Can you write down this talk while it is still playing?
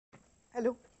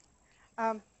Hello.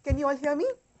 Can you all hear me?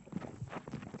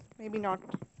 Maybe not.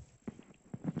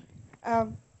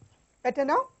 Better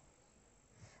now?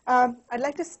 I'd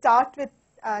like to start with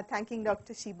thanking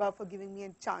Dr. Shiba for giving me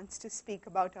a chance to speak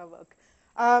about our work.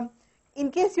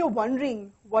 In case you're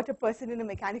wondering what a person in a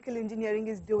mechanical engineering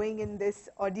is doing in this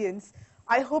audience,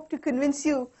 I hope to convince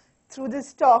you through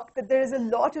this talk that there is a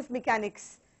lot of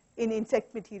mechanics in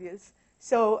insect materials.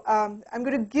 So I'm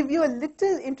going to give you a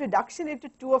little introduction into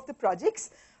two of the projects.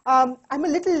 I'm a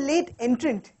little late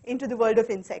entrant into the world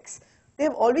of insects. They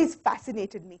have always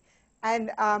fascinated me. And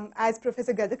as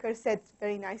Professor Gadekar said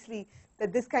very nicely,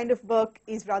 that this kind of work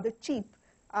is rather cheap.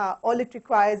 All it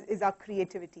requires is our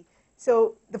creativity.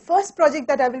 So the first project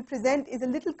that I will present is a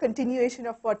little continuation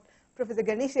of what Professor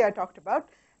Gundiah talked about.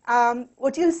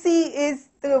 What you'll see is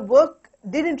the work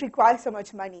didn't require so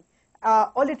much money.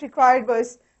 All it required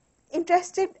was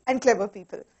interested and clever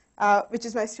people, which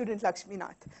is my student Lakshmi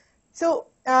Nath. So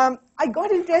I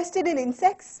got interested in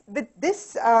insects with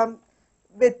this,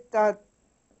 with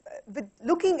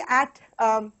looking at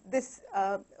this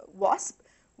wasp,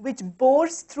 which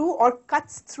bores through or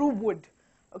cuts through wood.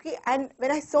 Okay, and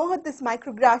when I saw this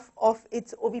micrograph of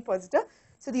its ovipositor,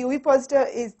 so the ovipositor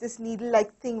is this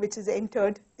needle-like thing which is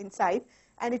entered inside,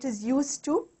 and it is used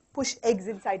to push eggs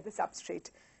inside the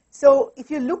substrate. So if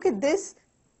you look at this,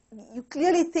 you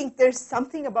clearly think there's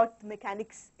something about the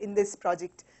mechanics in this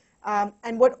project.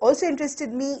 And what also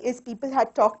interested me is people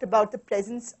had talked about the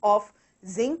presence of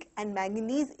zinc and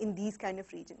manganese in these kind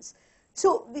of regions.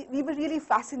 So we were really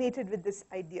fascinated with this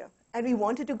idea, and we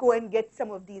wanted to go and get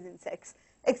some of these insects,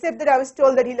 except that I was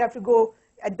told that you'll have to go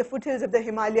at the foothills of the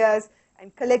Himalayas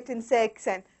and collect insects,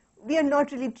 and we are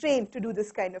not really trained to do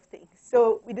this kind of thing.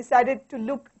 So we decided to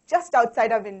look just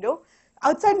outside our window.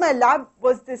 Outside my lab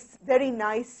was this very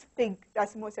nice big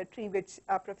Racemosa tree, which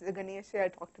Professor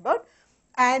Gundiah talked about.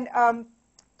 And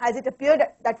as it appeared,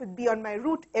 that would be on my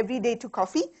route every day to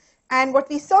coffee. And what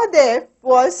we saw there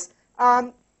was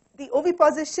the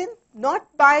oviposition, not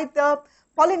by the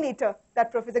pollinator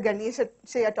that Professor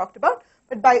Gundiah talked about,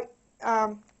 but by,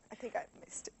 I think I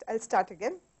missed it. I'll start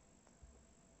again.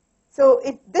 So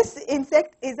this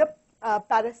insect is a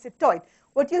parasitoid.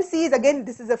 What you see is, again,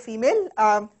 this is a female,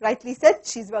 rightly said.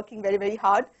 She's working very, very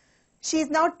hard. She's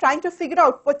now trying to figure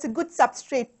out what's a good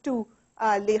substrate to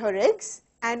lay her eggs.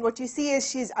 And what you see is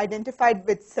she's identified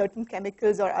with certain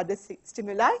chemicals or other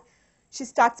stimuli. She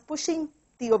starts pushing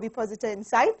the ovipositor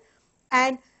inside.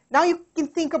 And now you can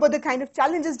think about the kind of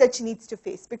challenges that she needs to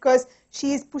face, because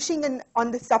she is pushing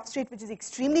on the substrate, which is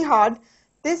extremely hard.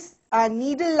 This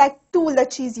needle-like tool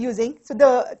that she's using, so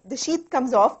the sheath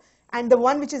comes off, and the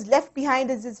one which is left behind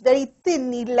is this very thin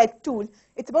needle-like tool.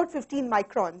 It's about 15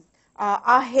 microns.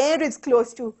 Our hair is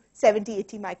close to 70,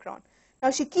 80 micron.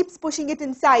 Now she keeps pushing it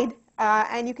inside,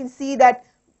 and you can see that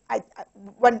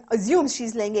one assumes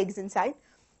she's laying eggs inside.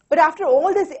 But after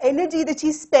all this energy that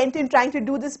she's spent in trying to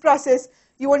do this process,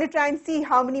 you want to try and see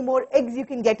how many more eggs you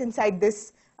can get inside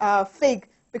this fig,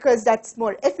 because that's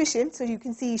more efficient. So you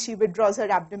can see she withdraws her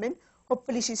abdomen.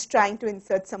 Hopefully she's trying to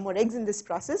insert some more eggs in this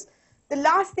process. The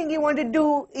last thing you want to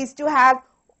do is to have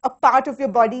a part of your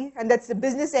body, and that's the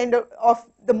business end of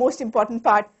the most important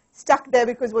part, stuck there,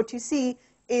 because what you see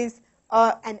is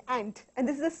an ant. And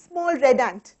this is a small red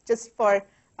ant, just for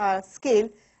scale.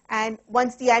 And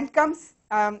once the ant comes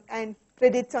and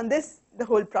predates on this, the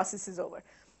whole process is over.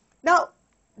 Now,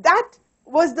 that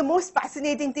was the most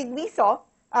fascinating thing we saw,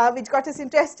 which got us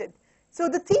interested. So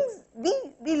the things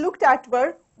we looked at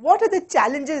were, what are the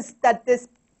challenges that this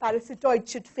parasitoid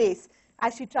should face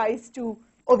as she tries to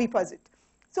oviposit?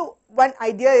 So one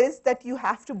idea is that you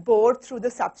have to bore through the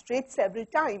substrate several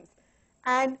times.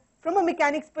 And from a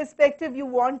mechanics perspective, you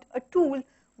want a tool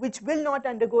which will not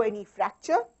undergo any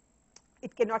fracture.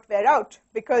 It cannot wear out,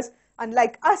 because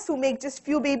unlike us who make just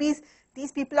few babies,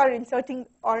 these people are inserting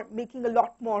or making a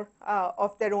lot more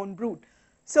of their own brood.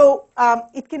 So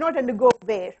it cannot undergo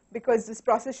wear, because this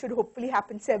process should hopefully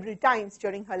happen several times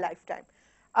during her lifetime.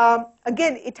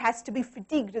 Again, it has to be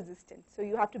fatigue resistant, so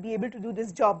you have to be able to do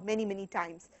this job many, many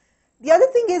times. The other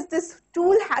thing is this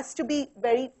tool has to be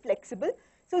very flexible.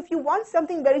 So if you want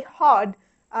something very hard,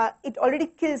 it already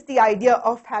kills the idea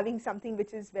of having something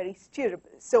which is very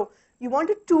steerable. So you want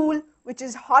a tool which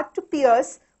is hard to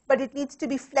pierce, but it needs to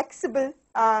be flexible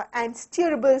and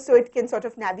steerable, so it can sort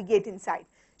of navigate inside.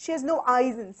 She has no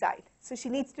eyes inside, so she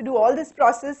needs to do all this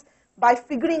process by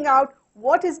figuring out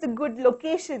what is the good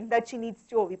location that she needs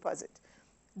to oviposit.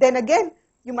 Then again,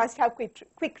 you must have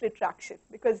quick retraction,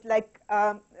 because like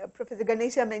Professor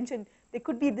Gundiah mentioned, there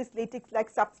could be this latex-like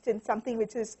substance, something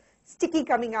which is sticky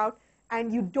coming out,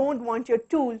 and you don't want your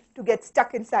tool to get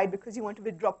stuck inside because you want to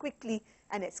withdraw quickly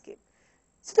and escape.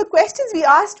 So the questions we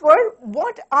asked were,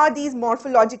 what are these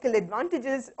morphological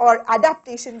advantages or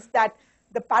adaptations that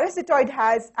the parasitoid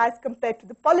has as compared to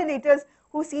the pollinators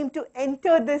who seem to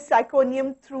enter this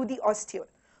syconium through the ostiole?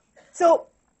 So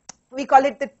we call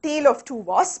it the tail of two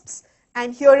wasps,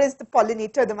 and here is the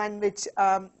pollinator, the one which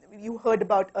you heard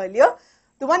about earlier.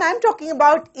 The one I'm talking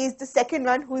about is the second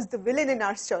one, who is the villain in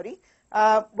our story.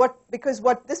 Because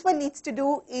what this one needs to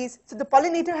do is, so the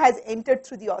pollinator has entered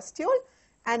through the ostiole,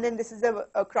 and then this is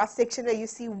a cross section where you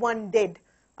see one dead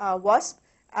wasp.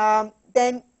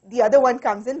 Then the other one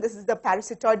comes in. This is the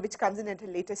parasitoid, which comes in at a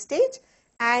later stage,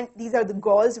 and these are the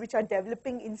galls which are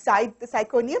developing inside the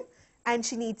syconium, and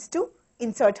she needs to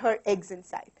insert her eggs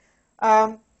inside.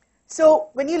 So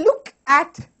when you look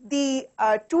at the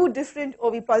two different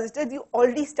ovipositors, you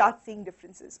already start seeing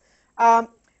differences.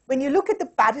 When you look at the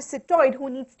parasitoid who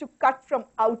needs to cut from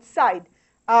outside,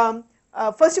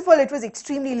 first of all, it was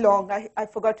extremely long. I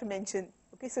forgot to mention.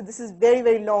 Okay, so this is very,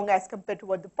 very long as compared to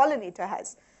what the pollinator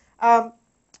has.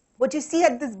 What you see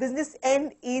at this business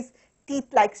end is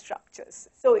teeth-like structures.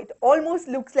 So it almost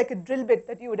looks like a drill bit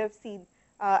that you would have seen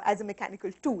as a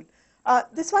mechanical tool.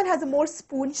 This one has a more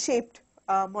spoon-shaped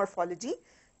morphology.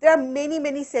 There are many,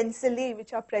 many sensillae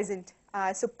which are present.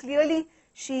 So clearly,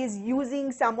 she is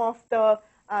using some of the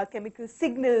chemical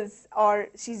signals, or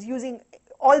she's using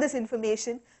all this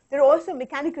information. There are also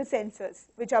mechanical sensors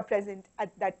which are present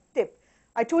at that tip.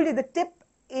 I told you the tip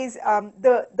is,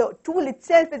 the tool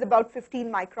itself is about 15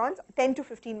 microns, 10 to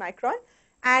 15 micron,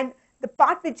 and the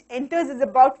part which enters is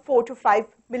about 4 to 5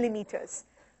 millimeters.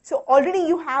 So already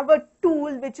you have a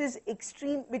tool which is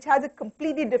extreme, which has a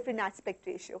completely different aspect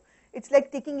ratio. It's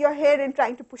like taking your hair and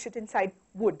trying to push it inside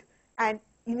wood, and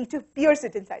you need to pierce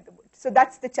it inside the wood. So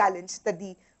that's the challenge that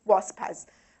the wasp has.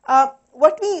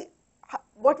 What we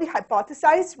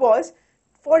hypothesized was,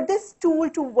 for this tool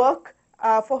to work,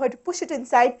 for her to push it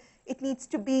inside, it needs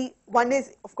to be, one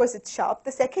is, of course, it's sharp.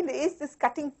 The second is this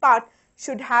cutting part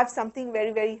should have something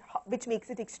very, very, which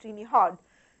makes it extremely hard.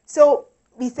 So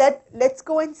we said, let's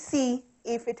go and see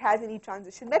if it has any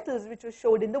transition metals, which was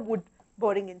showed in the wood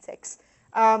boring insects.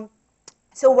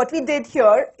 So what we did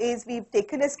here is we've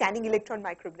taken a scanning electron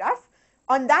micrograph.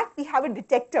 On that, we have a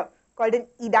detector called an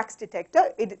EDAX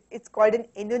detector. It's called an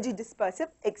energy dispersive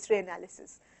X-ray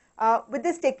analysis. With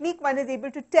this technique, one is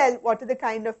able to tell what are the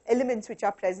kind of elements which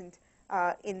are present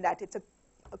in that. It's a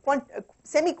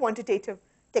semi-quantitative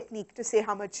technique to say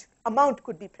how much amount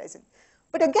could be present.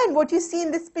 But again, what you see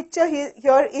in this picture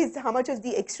here is how much of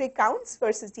the X-ray counts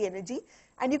versus the energy.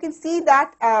 And you can see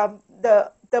that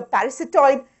the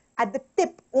parasitoid at the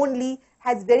tip only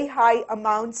has very high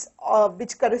amounts of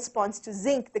which corresponds to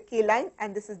zinc, the K line,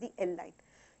 and this is the L line.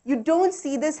 You don't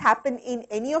see this happen in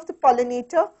any of the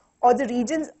pollinator or the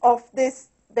regions of this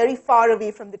very far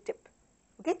away from the tip.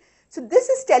 Okay? So this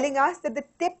is telling us that the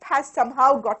tip has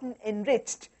somehow gotten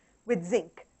enriched with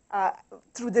zinc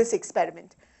through this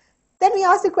experiment. Then we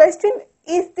ask the question,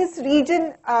 is this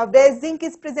region where zinc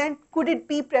is present, could it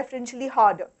be preferentially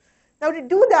harder? Now to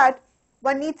do that,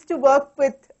 one needs to work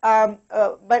with,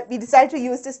 but we decided to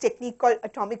use this technique called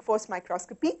atomic force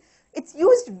microscopy. It's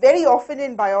used very often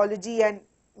in biology and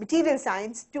material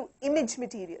science to image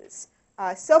materials,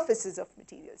 surfaces of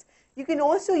materials. You can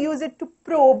also use it to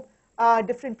probe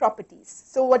different properties.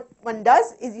 So what one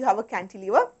does is you have a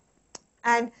cantilever,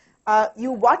 and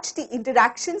you watch the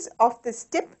interactions of this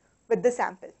tip with the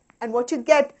sample. And what you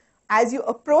get as you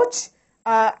approach,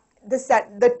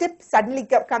 the tip suddenly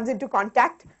comes into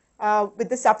contact with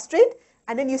the substrate,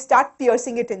 and then you start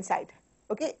piercing it inside.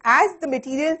 Okay? As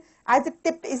the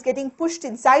tip is getting pushed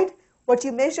inside, what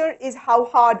you measure is how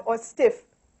hard or stiff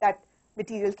that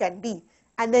material can be.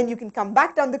 And then you can come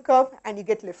back down the curve and you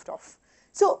get lift off.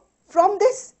 So from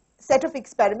this set of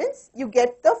experiments, you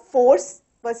get the force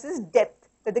versus depth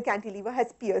that the cantilever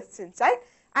has pierced inside,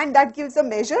 and that gives a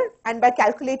measure, and by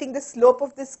calculating the slope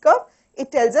of this curve,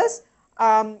 it tells us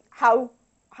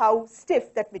how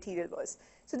stiff that material was.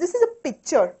 So this is a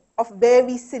picture of where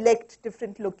we select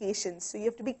different locations. So you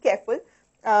have to be careful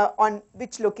on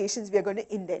which locations we are going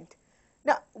to indent.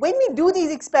 Now, when we do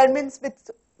these experiments with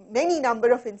many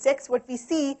number of insects, what we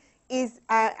see is,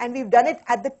 and we've done it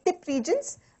at the tip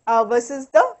regions versus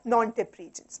the non-tip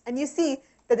regions. And you see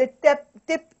that the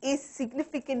tip is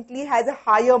significantly, has a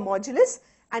higher modulus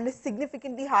and a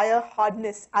significantly higher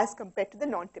hardness as compared to the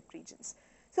non-tip regions.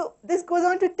 So this goes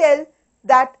on to tell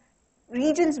that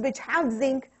regions which have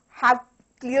zinc have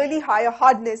clearly higher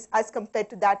hardness as compared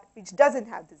to that which doesn't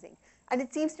have the zinc. And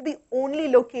it seems to be only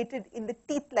located in the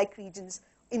teeth-like regions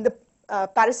in the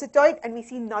parasitoid, and we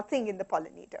see nothing in the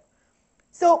pollinator.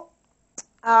 So,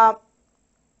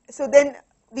 so then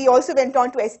we also went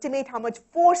on to estimate how much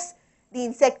force the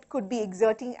insect could be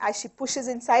exerting as she pushes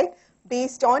inside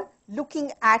based on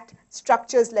looking at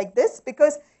structures like this,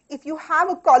 because if you have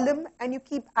a column and you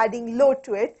keep adding load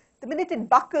to it, the minute it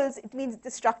buckles, it means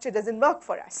the structure doesn't work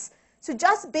for us. So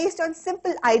just based on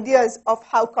simple ideas of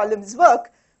how columns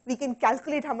work, we can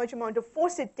calculate how much amount of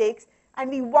force it takes, and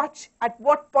we watch at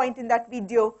what point in that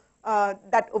video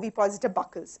that ovipositor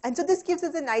buckles. And so this gives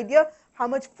us an idea how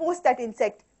much force that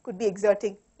insect could be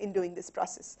exerting in doing this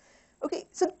process. Okay,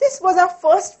 so this was our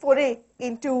first foray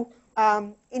into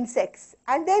insects.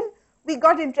 And then we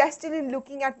got interested in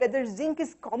looking at whether zinc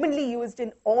is commonly used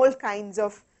in all kinds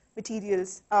of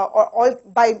materials or all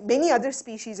by many other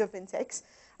species of insects.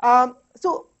 And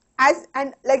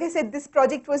like I said, this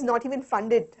project was not even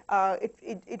funded.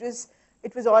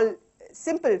 It was all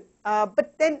simple.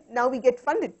 But then now we get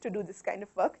funded to do this kind of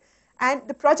work. And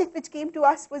the project which came to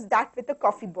us was that with a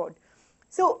coffee board.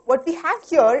 So what we have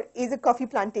here is a coffee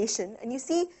plantation, and you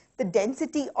see the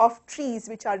density of trees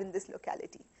which are in this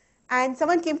locality. And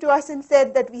someone came to us and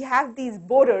said that we have these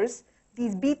borers,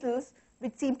 these beetles,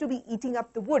 which seem to be eating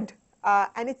up the wood.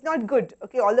 And it's not good,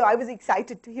 okay? Although I was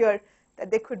excited to hear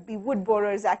that there could be wood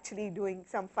borers actually doing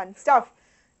some fun stuff.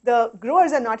 The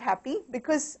growers are not happy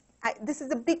because this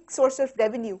is a big source of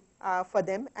revenue for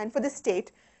them and for the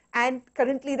state. And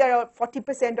currently there are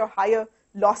 40% or higher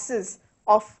losses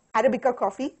of Arabica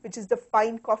coffee, which is the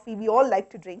fine coffee we all like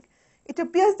to drink. It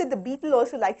appears that the beetle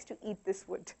also likes to eat this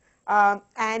wood.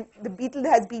 And the beetle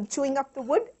has been chewing up the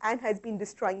wood and has been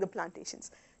destroying the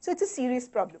plantations. So it's a serious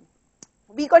problem.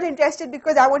 We got interested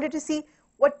because I wanted to see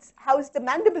how is the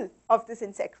mandible of this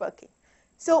insect working.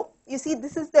 So you see,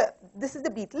 this is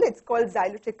the beetle. It's called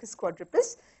Xylotrichus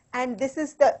quadrupus, and this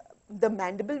is the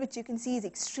mandible, which you can see is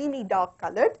extremely dark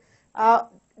colored.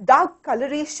 Dark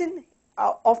coloration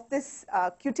of this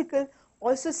cuticle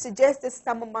also suggests there's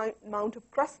some amount of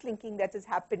cross-linking that has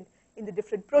happened in the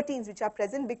different proteins which are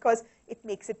present because it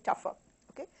makes it tougher.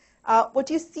 Okay? What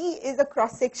you see is a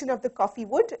cross-section of the coffee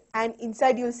wood, and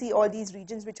inside you'll see all these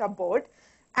regions which are bored.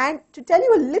 And to tell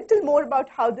you a little more about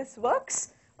how this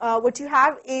works, what you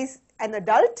have is an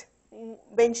adult.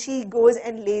 When she goes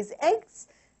and lays eggs,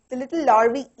 the little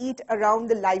larvae eat around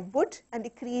the live wood and they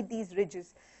create these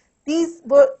ridges. These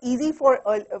were easy for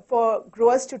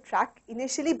growers to track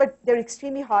initially, but they're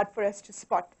extremely hard for us to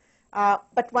spot.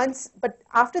 But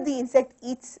after the insect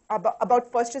eats about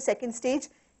first or second stage,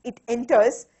 it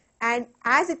enters, and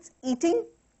as it's eating,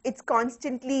 it's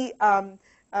constantly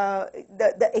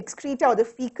the excreta or the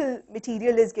fecal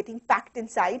material is getting packed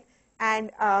inside,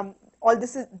 and all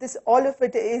of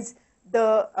it is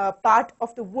the part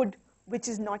of the wood which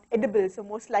is not edible, so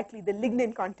most likely the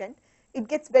lignin content. It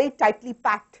gets very tightly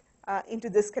packed into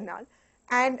this canal.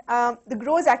 And the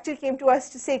growers actually came to us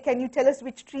to say, can you tell us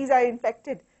which trees are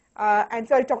infected? And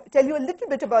so I'll tell you a little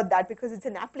bit about that because it's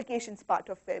an applications part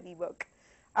of where we work.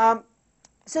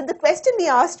 So the question we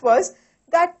asked was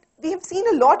that we have seen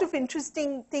a lot of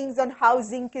interesting things on how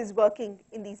zinc is working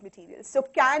in these materials. So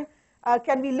can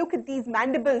we look at these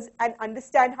mandibles and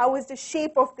understand how is the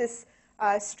shape of this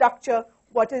structure,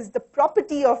 what is the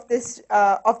property of this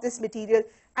material,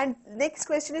 and next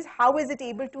question is how is it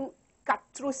able to cut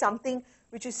through something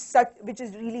which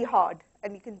is really hard,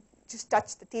 and you can just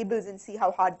touch the tables and see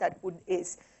how hard that wood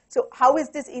is. So how is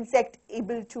this insect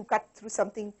able to cut through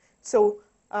something so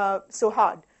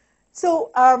hard?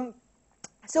 So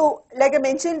like I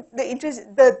mentioned, the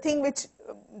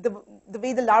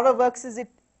way the larva works is it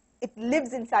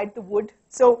lives inside the wood.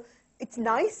 So it's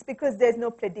nice because there's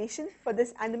no predation for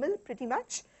this animal pretty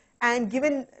much, and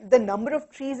given the number of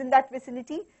trees in that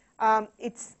vicinity,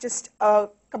 it's just a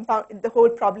compound. The whole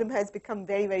problem has become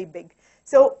very, very big.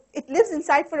 So it lives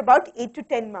inside for about 8 to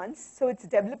 10 months, so its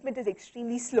development is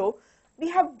extremely slow. We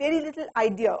have very little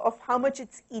idea of how much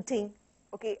it's eating,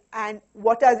 okay, and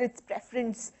what are its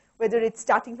preference, whether it's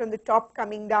starting from the top,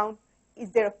 coming down,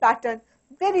 is there a pattern?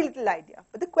 Very little idea.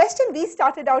 But the question we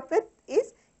started out with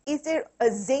is there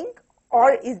a zinc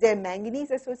or is there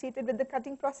manganese associated with the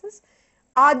cutting process?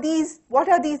 What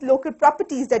are these local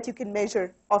properties that you can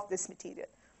measure of this material?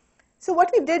 So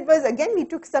what we did was, again, we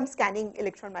took some scanning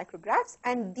electron micrographs,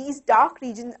 and these dark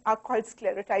regions are called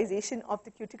sclerotization of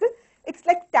the cuticle. It's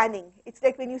like tanning. It's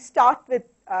like when you start with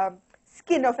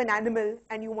skin of an animal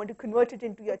and you want to convert it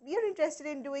into we are interested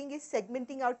in doing is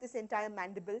segmenting out this entire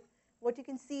mandible. What you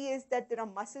can see is that there are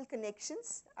muscle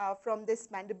connections from this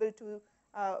mandible to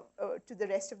the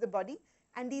rest of the body,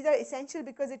 and these are essential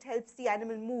because it helps the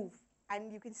animal move,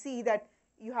 and you can see that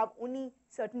you have only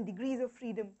certain degrees of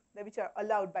freedom which are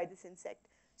allowed by this insect.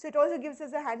 So it also gives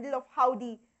us a handle of how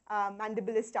the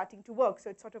mandible is starting to work. So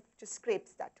it sort of just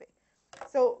scrapes that way.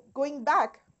 So going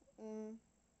back,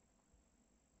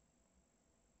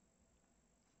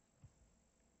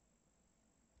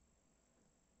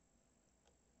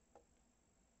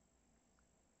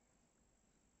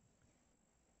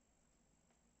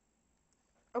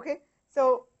 okay,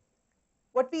 so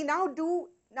what we now do,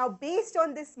 now based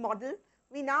on this model,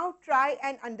 we now try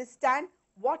and understand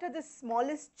what are the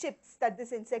smallest chips that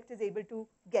this insect is able to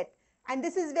get. And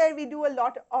this is where we do a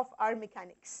lot of our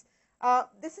mechanics.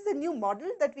 This is a new model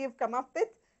that we have come up with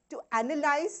to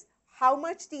analyze how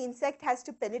much the insect has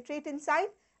to penetrate inside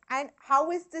and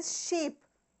how is this shape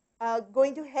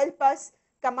going to help us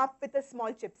come up with a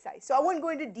small chip size. So I won't go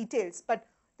into details, but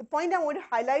the point I want to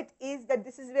highlight is that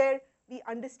this is where we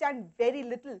understand very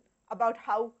little about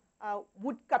how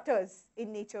woodcutters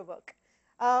in nature work.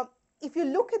 If you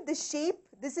look at the shape,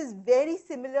 this is very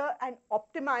similar and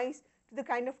optimized to the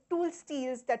kind of tool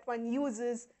steels that one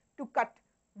uses to cut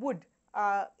wood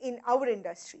in our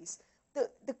industries.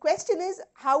 The question is,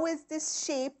 how is this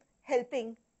shape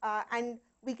helping? And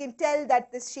we can tell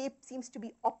that this shape seems to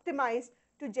be optimized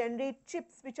to generate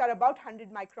chips which are about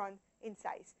 100 micron in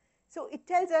size. So it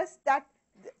tells us that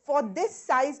for this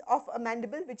size of a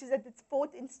mandible, which is at its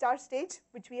 4th instar stage,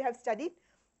 which we have studied,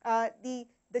 the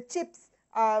chips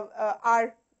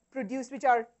are produced which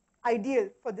are ideal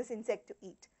for this insect to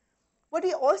eat. What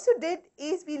we also did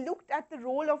is we looked at the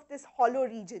role of this hollow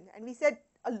region, and we said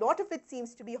a lot of it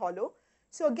seems to be hollow.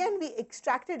 So again, we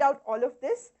extracted out all of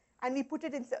this and we put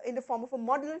it in the form of a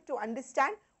model to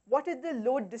understand what are the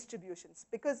load distributions.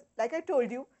 Because like I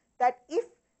told you, that if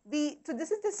so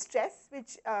this is the stress,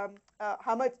 which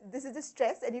how much, this is the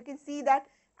stress, and you can see that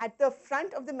at the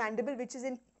front of the mandible, which is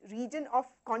in region of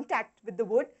contact with the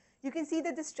wood, you can see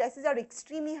that the stresses are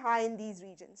extremely high in these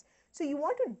regions. So you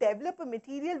want to develop a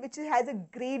material which has a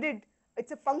graded,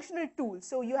 it's a functional tool.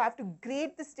 So you have to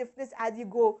grade the stiffness as you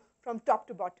go from top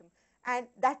to bottom. And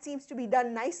that seems to be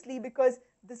done nicely because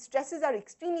the stresses are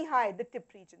extremely high at the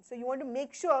tip region. So you want to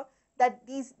make sure that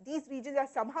these regions are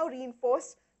somehow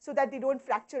reinforced so that they don't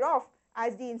fracture off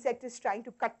as the insect is trying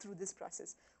to cut through this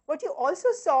process. What you also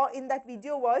saw in that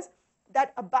video was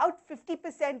that about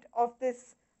 50% of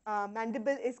this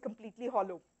mandible is completely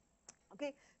hollow.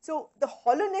 Okay, so the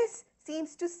hollowness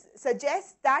seems to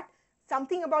suggest that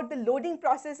something about the loading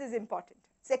process is important.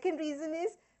 Second reason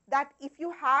is that if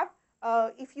you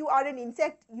are an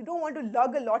insect, you don't want to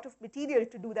lug a lot of material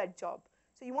to do that job.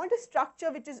 So you want a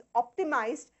structure which is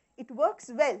optimized. It works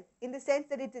well in the sense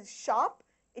that it is sharp,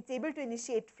 it's able to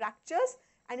initiate fractures,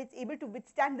 and it's able to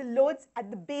withstand the loads at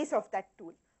the base of that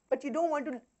tool. But you don't want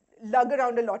to lug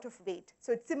around a lot of weight.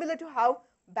 So it's similar to how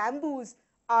bamboos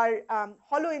are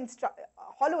hollow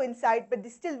inside, but they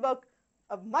still work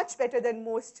much better than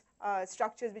most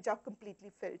structures which are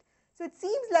completely filled. So it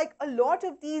seems like a lot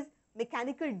of these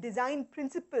mechanical design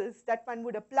principles that one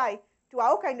would apply to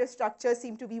our kind of structure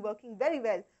seem to be working very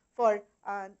well for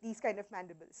these kind of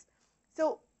mandibles.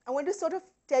 So I want to sort of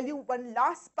tell you one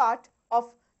last part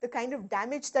of the kind of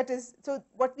damage that is, so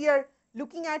what we are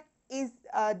looking at is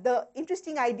the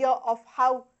interesting idea of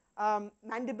how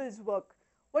mandibles work.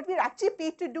 What we are actually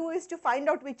paid to do is to find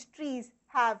out which trees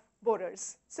have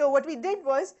borers. So what we did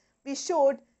was we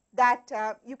showed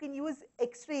that you can use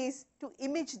X-rays to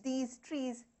image these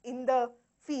trees in the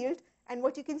field, and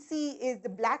what you can see is the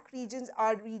black regions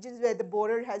are regions where the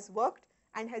borer has worked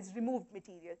and has removed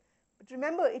material. But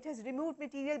remember, it has removed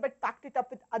material but packed it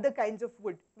up with other kinds of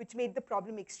wood, which made the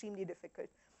problem extremely difficult.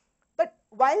 But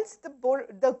whilst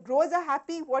the growers are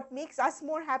happy, what makes us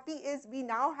more happy is we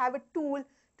now have a tool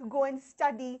to go and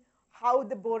study how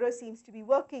the borer seems to be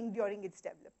working during its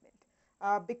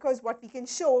development. Because what we can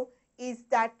show is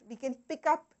that we can pick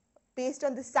up, based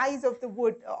on the size of the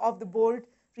wood, of the bored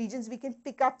regions, we can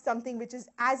pick up something which is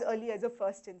as early as a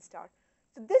first instar.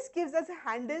 So this gives us a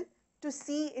handle to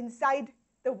see inside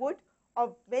the wood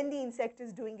of when the insect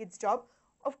is doing its job.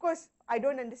 Of course, I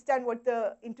don't understand what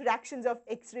the interactions of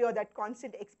X-ray or that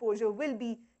constant exposure will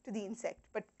be to the insect,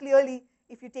 but clearly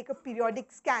if you take a periodic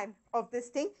scan of this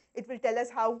thing, it will tell us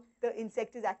how the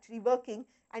insect is actually working,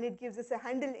 and it gives us a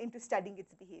handle into studying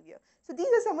its behavior. So these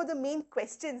are some of the main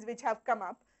questions which have come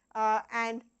up,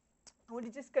 and I want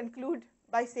to just conclude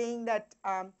by saying that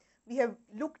we have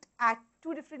looked at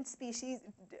 2 different species,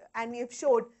 and we have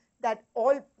showed that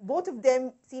both of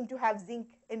them seem to have zinc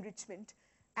enrichment,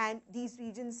 and these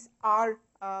regions are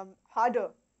harder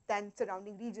than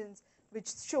surrounding regions, which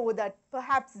show that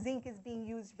perhaps zinc is being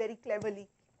used very cleverly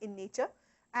in nature.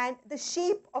 And the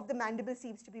shape of the mandible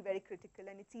seems to be very critical,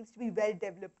 and it seems to be well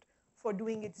developed for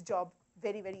doing its job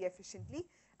very, very efficiently.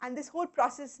 And this whole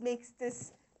process makes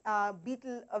this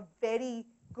beetle very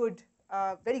good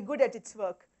at its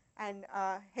work, and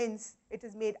hence it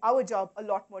has made our job a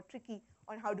lot more tricky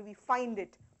on how do we find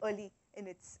it early in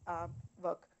its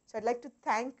work. So I'd like to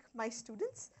thank my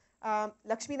students.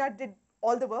 Lakshminath did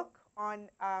all the work on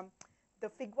the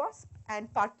fig wasp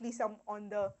and partly some on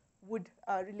the wood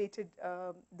related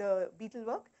the beetle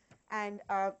work, and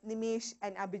Nimesh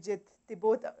and Abhijit,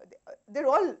 they're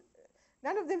all,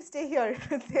 none of them stay here.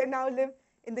 They now live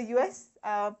in the US.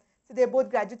 So they're both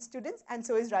graduate students, and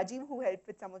so is Rajiv, who helped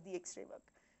with some of the X-ray work.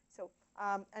 So,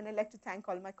 and I'd like to thank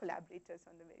all my collaborators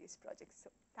on the various projects. So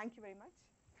thank you very much.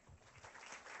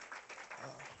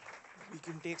 We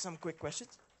can take some quick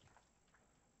questions.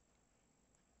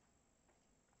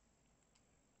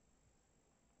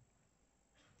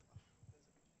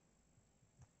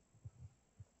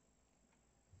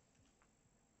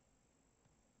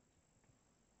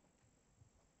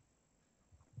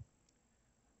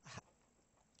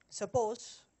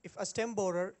 Suppose if a stem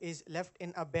borer is left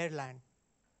in a bare land,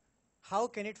 how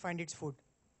can it find its food,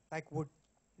 like wood?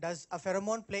 Does a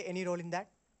pheromone play any role in that?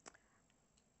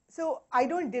 So I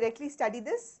don't directly study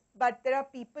this, but there are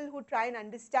people who try and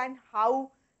understand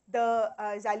how the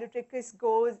Xylotrichus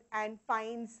goes and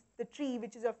finds the tree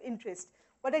which is of interest.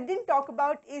 What I didn't talk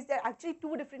about is there are actually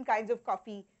two different kinds of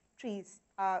coffee trees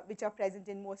which are present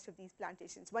in most of these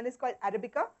plantations. One is called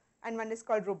Arabica and one is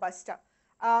called Robusta.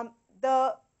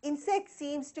 The insect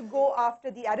seems to go after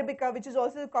the Arabica, which is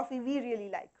also the coffee we really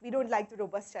like. We don't like the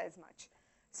Robusta as much.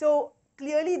 So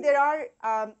clearly there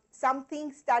are some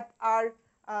things that are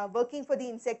working for the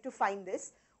insect to find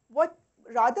this.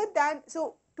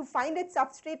 So to find its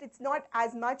substrate, it's not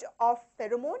as much of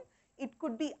pheromone. It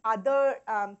could be other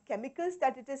chemicals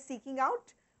that it is seeking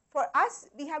out. For us,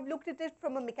 we have looked at it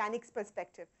from a mechanics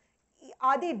perspective.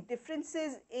 Are there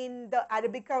differences in the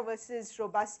Arabica versus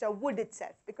Robusta wood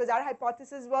itself? Because our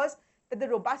hypothesis was that the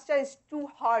Robusta is too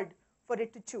hard for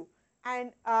it to chew.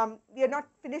 And we are not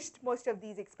finished most of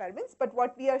these experiments, but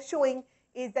what we are showing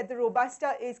is that the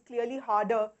Robusta is clearly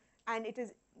harder and it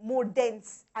is more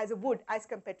dense as a wood as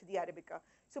compared to the Arabica.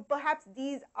 So perhaps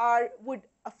these would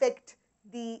affect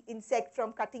the insect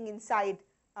from cutting inside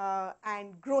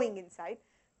and growing inside.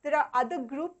 There are other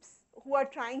groups who are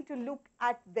trying to look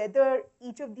at whether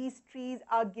each of these trees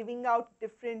are giving out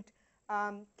different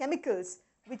chemicals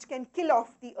which can kill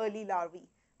off the early larvae.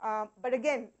 But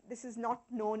again, this is not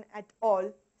known at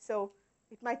all, so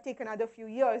it might take another few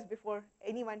years before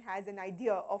anyone has an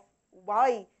idea of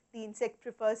why the insect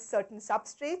prefers certain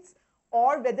substrates,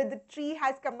 or whether the tree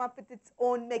has come up with its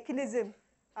own mechanism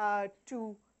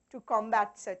to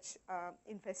combat such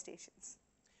infestations.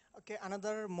 Okay,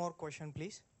 another more question,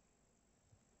 please.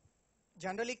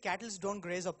 Generally, cattle don't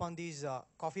graze upon these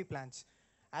coffee plants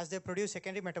as they produce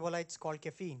secondary metabolites called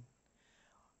caffeine.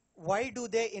 Why do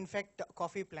they infect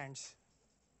coffee plants?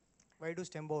 Why do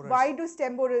stem borers? Why do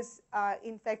stem borers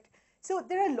infect? So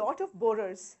there are a lot of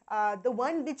borers. The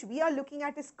one which we are looking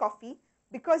at is coffee,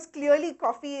 because clearly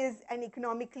coffee is an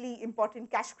economically important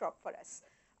cash crop for us.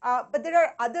 But there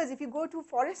are others. If you go to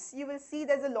forests, you will see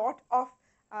there's a lot of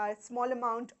small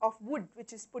amount of wood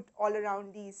which is put all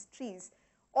around these trees.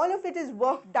 All of it is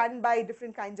work done by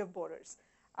different kinds of borers.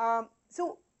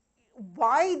 So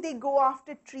why they go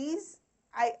after trees,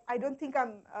 I don't think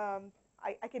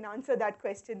I can answer that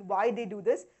question, why they do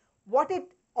this. What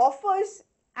it offers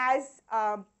as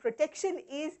protection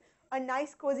is a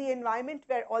nice cozy environment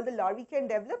where all the larvae can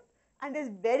develop, and there's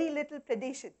very little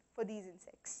predation for these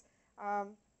insects.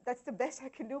 That's the best I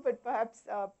can do, but perhaps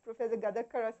Professor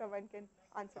Gadakar or someone can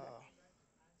answer that.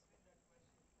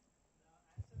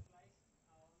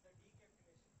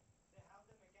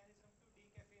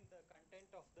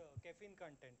 Of the caffeine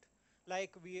content,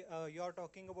 like you're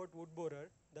talking about wood borer,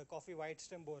 the coffee white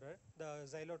stem borer, the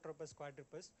Xylotropus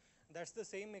quadrupus. That's the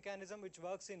same mechanism which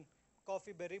works in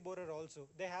coffee berry borer also.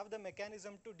 They have the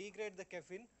mechanism to degrade the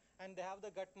caffeine, and they have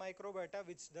the gut microbiota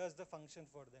which does the function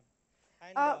for them.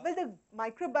 And well, the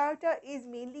microbiota is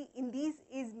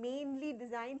mainly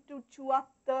designed to chew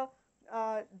up the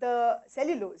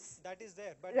cellulose. that is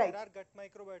there, but Right. there are gut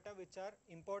microbiota which are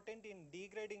important in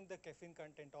degrading the caffeine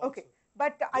content also. Okay,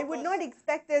 but I would not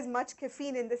expect there's much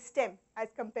caffeine in the stem as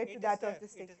compared to that of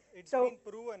this thing. It's been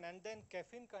proven, and then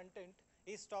caffeine content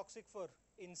is toxic for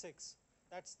insects.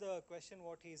 That's the question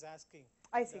what he is asking.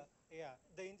 I see.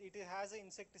 It has an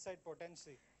insecticide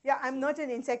potency. Yeah, I'm not an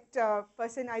insect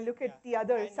person. I look at the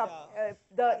other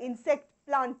the insect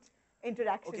plant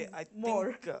interaction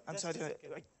more. I'm sorry.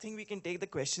 I think we can take the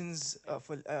questions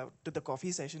to the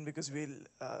coffee session, because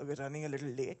we're running a little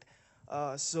late.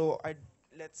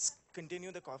 Let's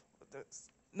continue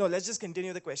let's just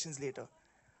continue the questions later.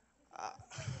 Uh,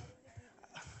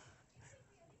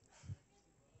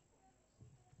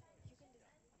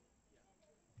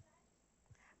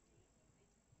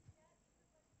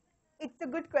 It's a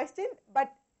good question,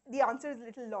 but the answer is a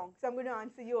little long, so I'm going to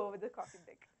answer you over the coffee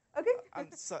break. Okay? I'm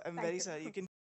Thank very you. sorry. You can